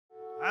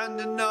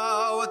And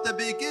now at the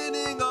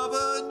beginning of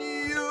a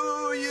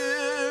new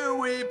year,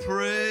 we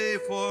pray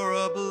for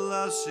a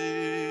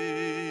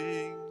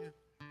blessing.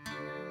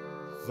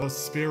 The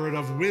spirit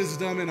of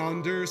wisdom and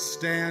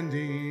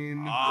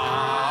understanding.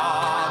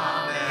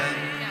 Amen.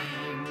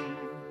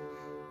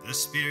 The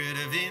spirit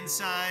of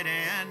insight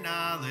and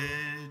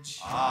knowledge.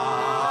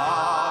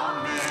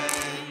 Amen.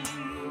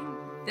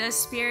 The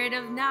spirit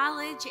of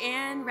knowledge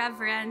and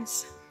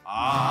reverence.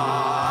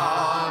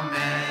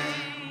 Amen.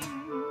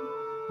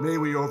 May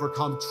we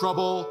overcome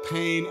trouble,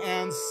 pain,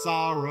 and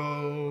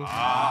sorrow.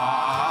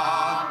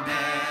 Amen.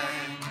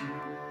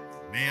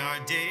 May our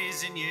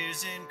days and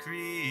years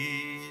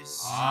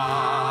increase.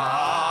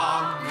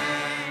 Amen.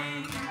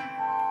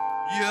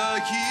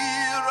 Yehi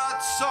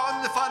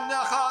ratzon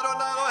lefanecha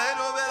Adonai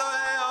Eloheinu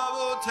ve'Elokei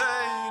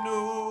avoteinu,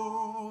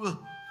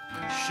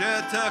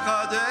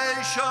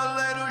 shetechadesh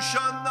aleinu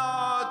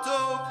shana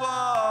tova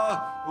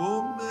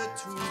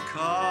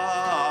u'metuka.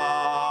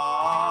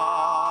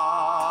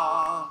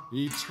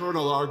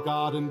 Eternal, our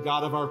God and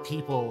God of our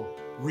people,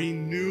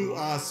 renew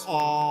us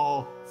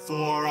all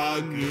for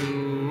a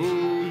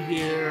new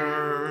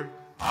year.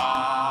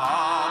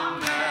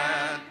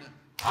 Amen.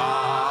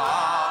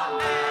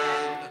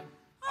 Amen.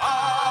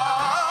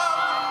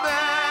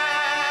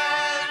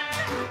 Amen.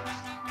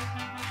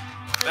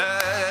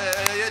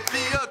 May it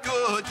be a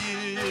good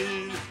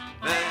year.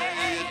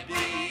 May it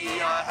be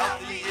a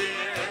healthy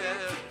year.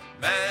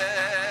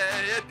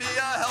 May it be a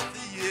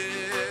healthy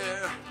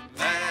year.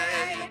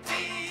 May it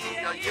be a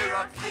year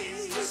of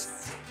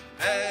peace.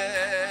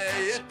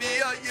 May it be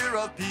a year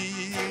of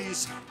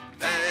peace.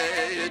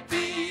 May it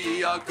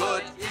be a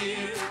good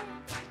year.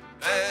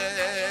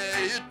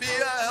 May it be a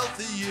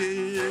healthy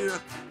year.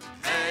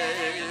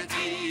 May it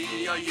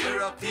be a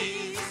year of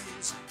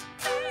peace.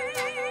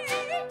 May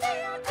it be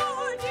a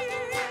good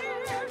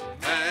year.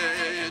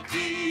 May it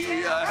be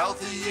a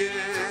healthy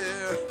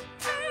year.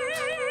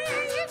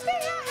 May it be a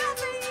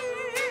healthy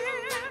year.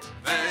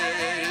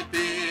 May it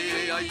be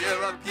a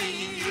year of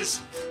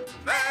peace.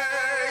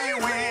 May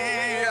we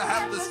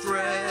have the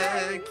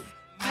strength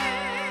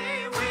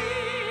May we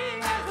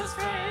have the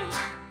strength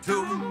to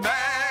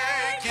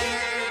make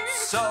it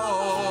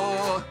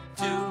so.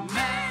 to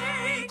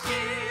make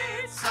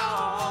it so.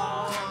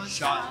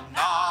 Shana